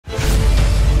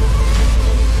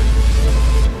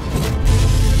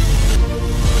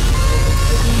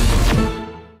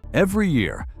Every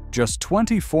year, just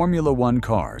 20 Formula One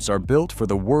cars are built for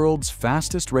the world's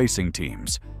fastest racing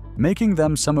teams, making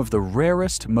them some of the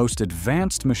rarest, most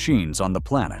advanced machines on the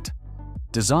planet.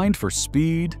 Designed for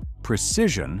speed,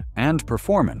 precision, and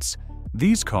performance,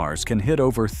 these cars can hit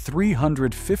over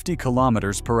 350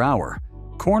 kilometers per hour,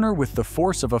 corner with the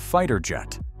force of a fighter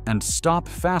jet, and stop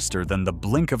faster than the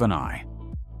blink of an eye.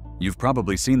 You've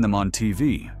probably seen them on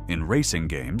TV, in racing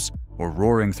games, or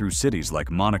roaring through cities like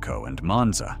Monaco and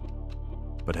Monza.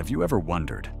 But have you ever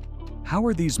wondered, how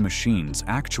are these machines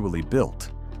actually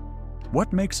built?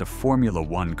 What makes a Formula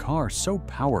One car so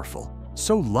powerful,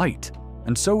 so light,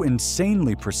 and so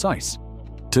insanely precise?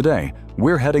 Today,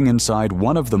 we're heading inside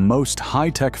one of the most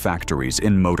high-tech factories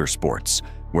in motorsports,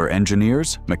 where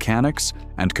engineers, mechanics,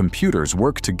 and computers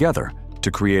work together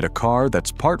to create a car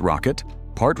that's part rocket,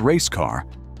 part race car,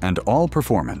 and all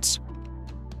performance.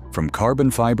 From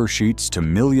carbon fiber sheets to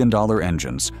million-dollar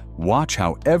engines, watch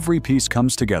how every piece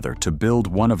comes together to build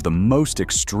one of the most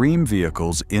extreme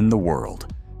vehicles in the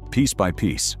world, piece by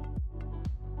piece.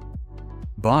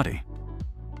 Body.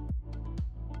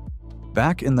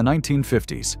 Back in the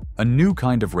 1950s, a new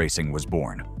kind of racing was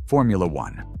born, Formula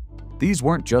One. These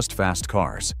weren't just fast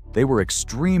cars, they were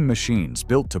extreme machines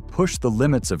built to push the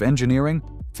limits of engineering,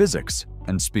 physics,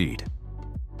 and speed.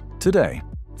 Today,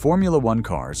 Formula One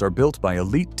cars are built by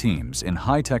elite teams in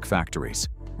high-tech factories,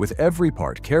 with every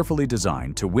part carefully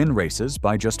designed to win races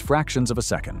by just fractions of a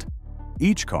second.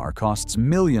 Each car costs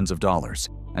millions of dollars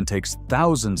and takes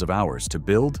thousands of hours to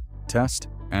build, test,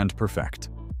 and perfect.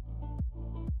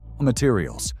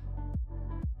 Materials.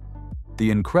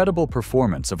 The incredible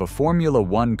performance of a Formula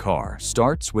One car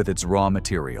starts with its raw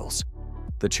materials.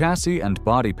 The chassis and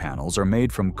body panels are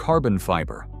made from carbon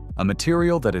fiber, a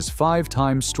material that is 5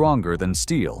 times stronger than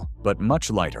steel, but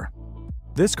much lighter.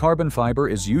 This carbon fiber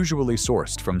is usually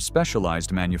sourced from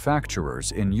specialized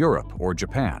manufacturers in Europe or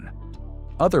Japan.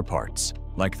 Other parts,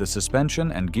 like the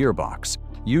suspension and gearbox,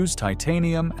 use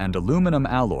titanium and aluminum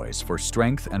alloys for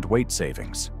strength and weight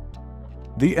savings.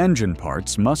 The engine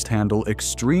parts must handle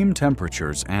extreme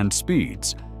temperatures and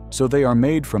speeds, so they are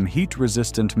made from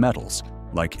heat-resistant metals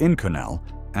like Inconel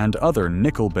and other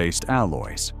nickel-based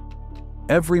alloys.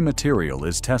 Every material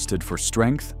is tested for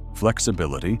strength,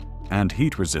 flexibility, and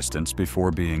heat resistance before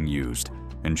being used,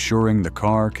 ensuring the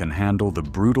car can handle the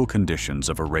brutal conditions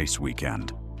of a race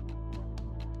weekend.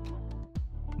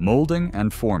 Molding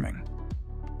and forming.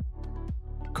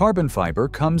 Carbon fiber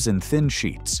comes in thin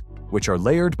sheets, which are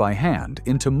layered by hand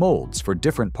into molds for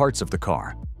different parts of the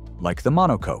car, like the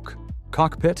monocoque,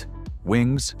 cockpit,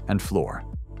 wings, and floor.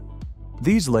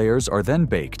 These layers are then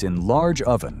baked in large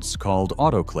ovens called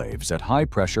autoclaves at high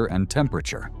pressure and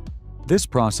temperature. This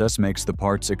process makes the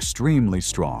parts extremely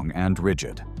strong and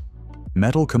rigid.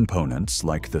 Metal components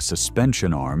like the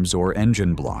suspension arms or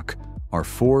engine block are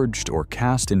forged or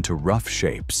cast into rough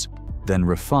shapes, then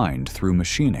refined through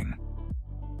machining.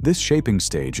 This shaping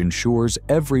stage ensures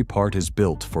every part is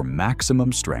built for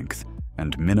maximum strength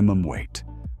and minimum weight.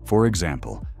 For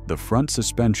example, the front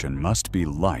suspension must be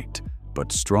light, but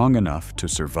strong enough to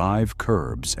survive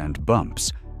curbs and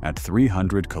bumps at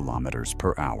 300 kilometers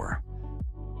per hour.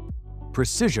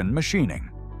 Precision machining.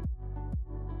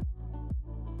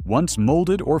 Once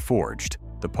molded or forged,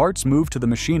 the parts move to the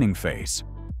machining phase.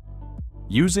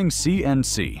 Using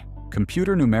CNC,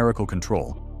 computer numerical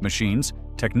control, machines,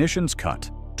 technicians cut,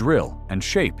 drill, and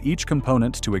shape each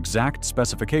component to exact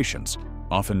specifications,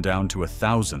 often down to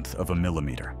 1/1000th of a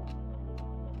millimeter.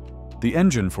 The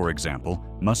engine, for example,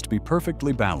 must be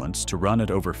perfectly balanced to run at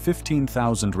over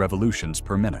 15,000 revolutions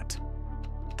per minute.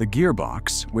 The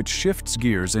gearbox, which shifts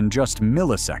gears in just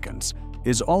milliseconds,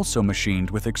 is also machined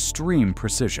with extreme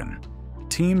precision.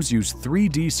 Teams use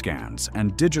 3D scans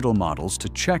and digital models to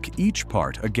check each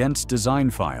part against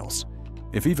design files.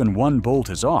 If even one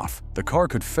bolt is off, the car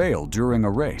could fail during a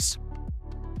race.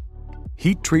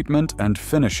 Heat treatment and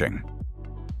finishing.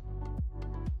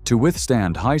 To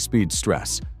withstand high-speed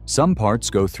stress, some parts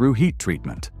go through heat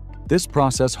treatment. This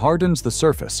process hardens the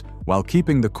surface while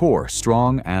keeping the core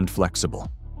strong and flexible.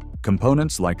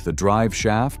 Components like the drive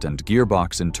shaft and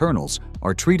gearbox internals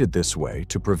are treated this way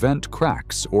to prevent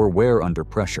cracks or wear under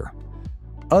pressure.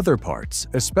 Other parts,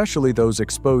 especially those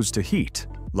exposed to heat,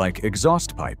 like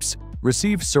exhaust pipes,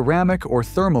 receive ceramic or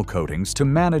thermal coatings to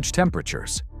manage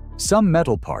temperatures. Some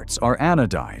metal parts are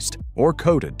anodized or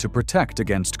coated to protect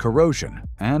against corrosion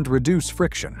and reduce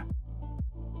friction.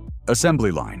 Assembly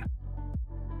line.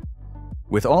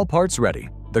 With all parts ready,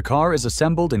 the car is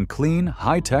assembled in clean,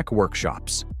 high-tech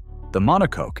workshops. The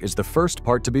monocoque is the first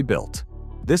part to be built.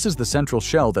 This is the central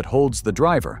shell that holds the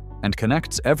driver and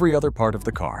connects every other part of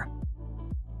the car.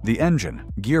 The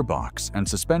engine, gearbox, and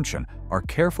suspension are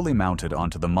carefully mounted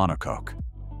onto the monocoque.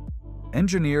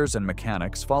 Engineers and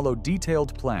mechanics follow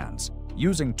detailed plans,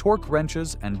 using torque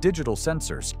wrenches and digital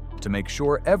sensors to make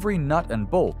sure every nut and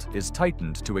bolt is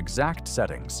tightened to exact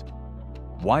settings.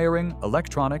 Wiring,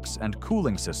 electronics, and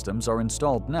cooling systems are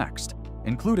installed next,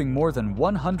 including more than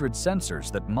 100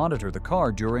 sensors that monitor the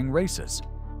car during races.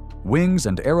 Wings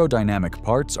and aerodynamic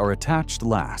parts are attached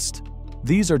last.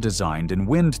 These are designed in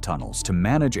wind tunnels to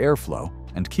manage airflow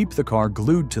and keep the car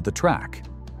glued to the track.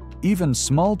 Even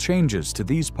small changes to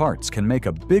these parts can make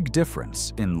a big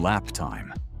difference in lap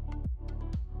time.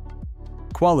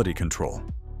 Quality control.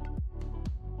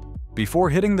 Before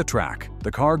hitting the track,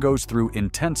 the car goes through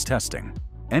intense testing.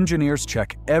 Engineers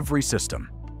check every system: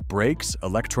 brakes,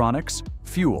 electronics,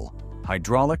 fuel,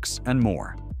 hydraulics, and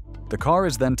more. The car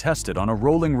is then tested on a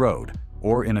rolling road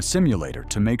or in a simulator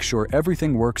to make sure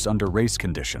everything works under race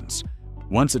conditions.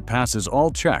 Once it passes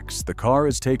all checks, the car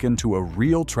is taken to a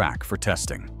real track for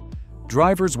testing.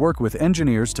 Drivers work with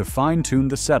engineers to fine-tune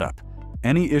the setup.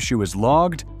 Any issue is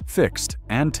logged, fixed,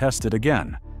 and tested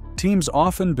again. Teams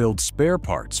often build spare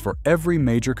parts for every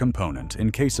major component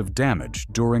in case of damage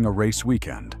during a race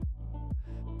weekend.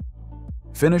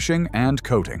 Finishing and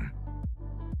coating.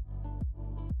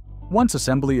 Once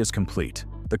assembly is complete,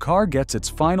 the car gets its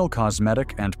final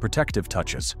cosmetic and protective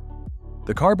touches.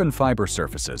 The carbon fiber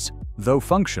surfaces, though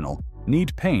functional,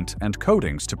 need paint and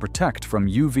coatings to protect from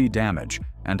UV damage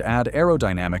and add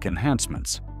aerodynamic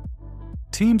enhancements.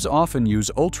 Teams often use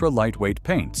ultra-lightweight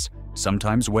paints,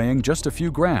 sometimes weighing just a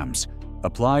few grams,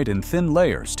 applied in thin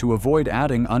layers to avoid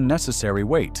adding unnecessary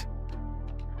weight.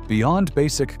 Beyond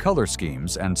basic color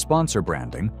schemes and sponsor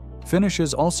branding,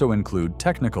 finishes also include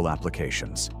technical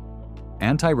applications.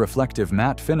 Anti-reflective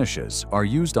matte finishes are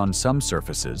used on some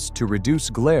surfaces to reduce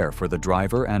glare for the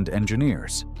driver and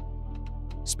engineers.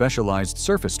 Specialized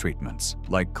surface treatments,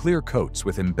 like clear coats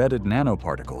with embedded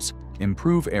nanoparticles,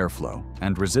 improve airflow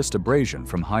and resist abrasion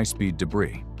from high-speed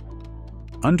debris.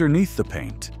 Underneath the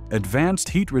paint, advanced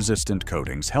heat-resistant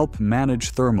coatings help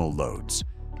manage thermal loads.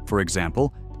 For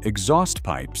example, exhaust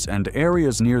pipes and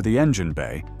areas near the engine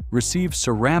bay receive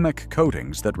ceramic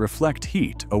coatings that reflect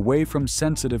heat away from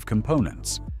sensitive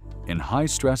components. In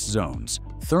high-stress zones,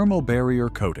 thermal barrier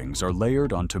coatings are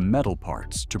layered onto metal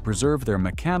parts to preserve their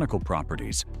mechanical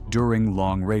properties during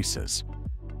long races.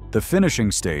 The finishing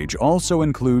stage also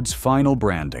includes final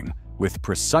branding, with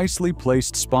precisely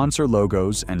placed sponsor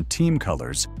logos and team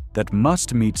colors that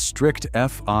must meet strict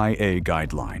FIA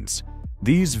guidelines.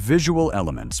 These visual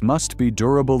elements must be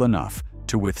durable enough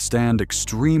to withstand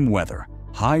extreme weather,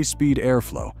 high-speed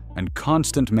airflow, and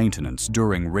constant maintenance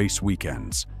during race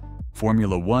weekends.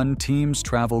 Formula One teams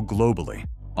travel globally,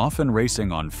 often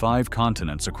racing on 5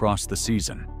 continents across the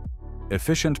season.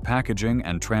 Efficient packaging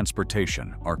and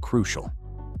transportation are crucial.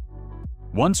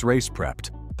 Once race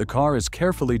prepped, the car is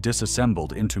carefully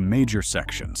disassembled into major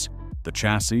sections: the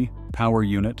chassis, power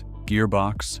unit,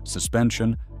 gearbox,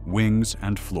 suspension, wings,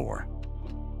 and floor.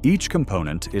 Each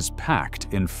component is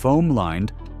packed in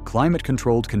foam-lined,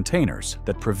 climate-controlled containers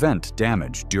that prevent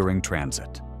damage during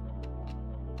transit.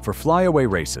 For flyaway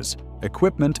races,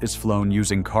 equipment is flown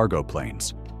using cargo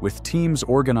planes, with teams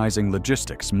organizing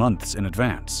logistics months in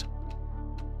advance.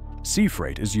 Sea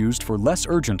freight is used for less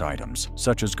urgent items,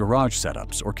 such as garage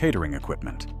setups or catering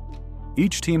equipment.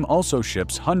 Each team also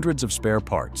ships hundreds of spare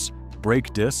parts,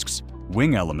 brake discs,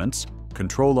 wing elements,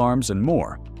 control arms, and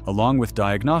more, along with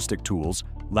diagnostic tools,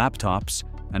 laptops,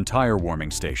 and tire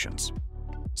warming stations.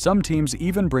 Some teams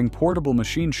even bring portable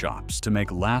machine shops to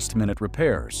make last-minute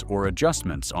repairs or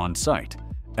adjustments on site.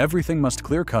 Everything must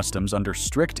clear customs under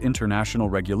strict international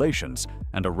regulations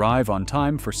and arrive on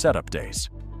time for setup days.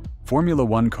 Formula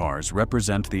One cars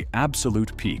represent the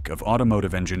absolute peak of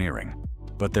automotive engineering,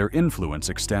 but their influence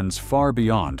extends far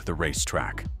beyond the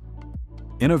racetrack.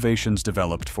 Innovations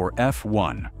developed for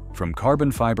F1, from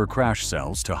carbon fiber crash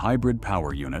cells to hybrid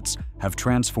power units, have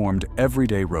transformed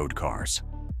everyday road cars.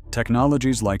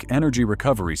 Technologies like energy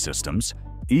recovery systems,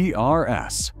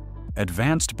 ERS,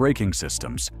 advanced braking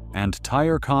systems, and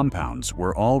tire compounds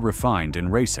were all refined in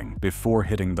racing before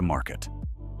hitting the market.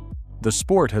 The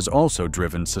sport has also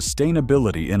driven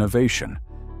sustainability innovation,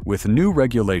 with new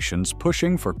regulations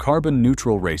pushing for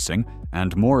carbon-neutral racing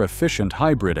and more efficient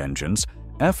hybrid engines.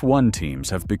 F1 teams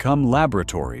have become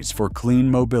laboratories for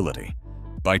clean mobility.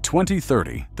 By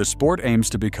 2030, the sport aims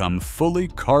to become fully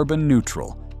carbon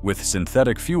neutral, with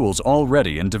synthetic fuels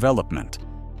already in development.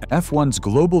 F1's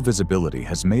global visibility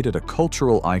has made it a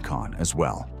cultural icon as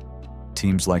well.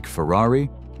 Teams like Ferrari,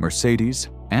 Mercedes,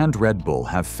 and Red Bull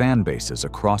have fan bases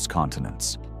across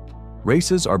continents.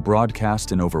 Races are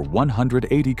broadcast in over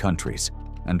 180 countries,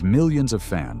 and millions of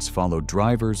fans follow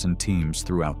drivers and teams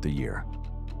throughout the year.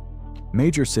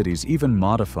 Major cities even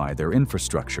modify their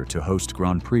infrastructure to host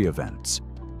Grand Prix events,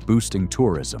 boosting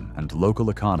tourism and local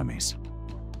economies.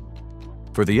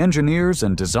 For the engineers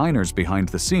and designers behind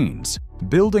the scenes,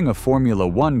 building a Formula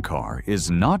One car is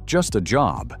not just a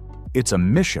job, it's a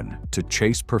mission to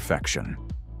chase perfection.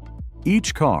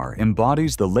 Each car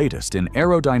embodies the latest in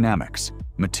aerodynamics,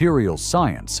 materials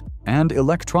science, and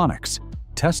electronics,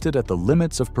 tested at the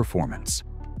limits of performance.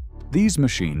 These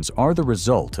machines are the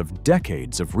result of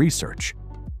decades of research,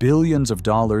 billions of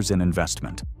dollars in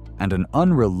investment, and an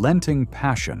unrelenting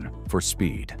passion for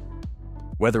speed.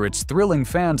 Whether it's thrilling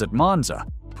fans at Monza,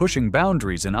 pushing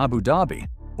boundaries in Abu Dhabi,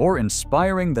 or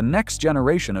inspiring the next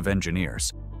generation of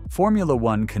engineers, Formula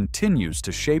One continues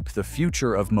to shape the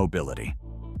future of mobility,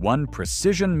 one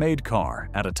precision-made car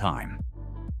at a time.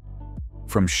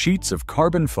 From sheets of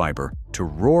carbon fiber to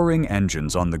roaring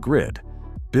engines on the grid,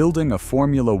 building a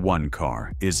Formula One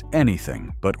car is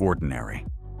anything but ordinary.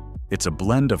 It's a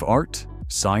blend of art,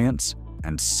 science,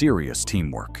 and serious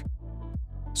teamwork.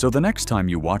 So the next time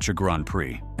you watch a Grand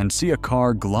Prix and see a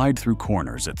car glide through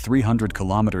corners at 300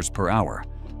 kilometers per hour,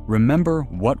 remember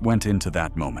what went into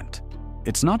that moment.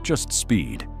 It's not just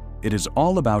speed, it is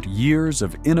all about years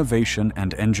of innovation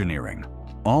and engineering,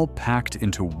 all packed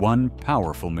into one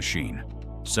powerful machine.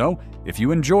 So, if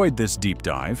you enjoyed this deep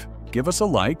dive, give us a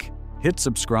like, hit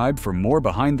subscribe for more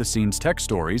behind-the-scenes tech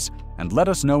stories, and let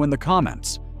us know in the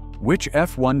comments, which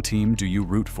F1 team do you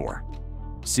root for?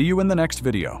 See you in the next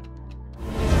video.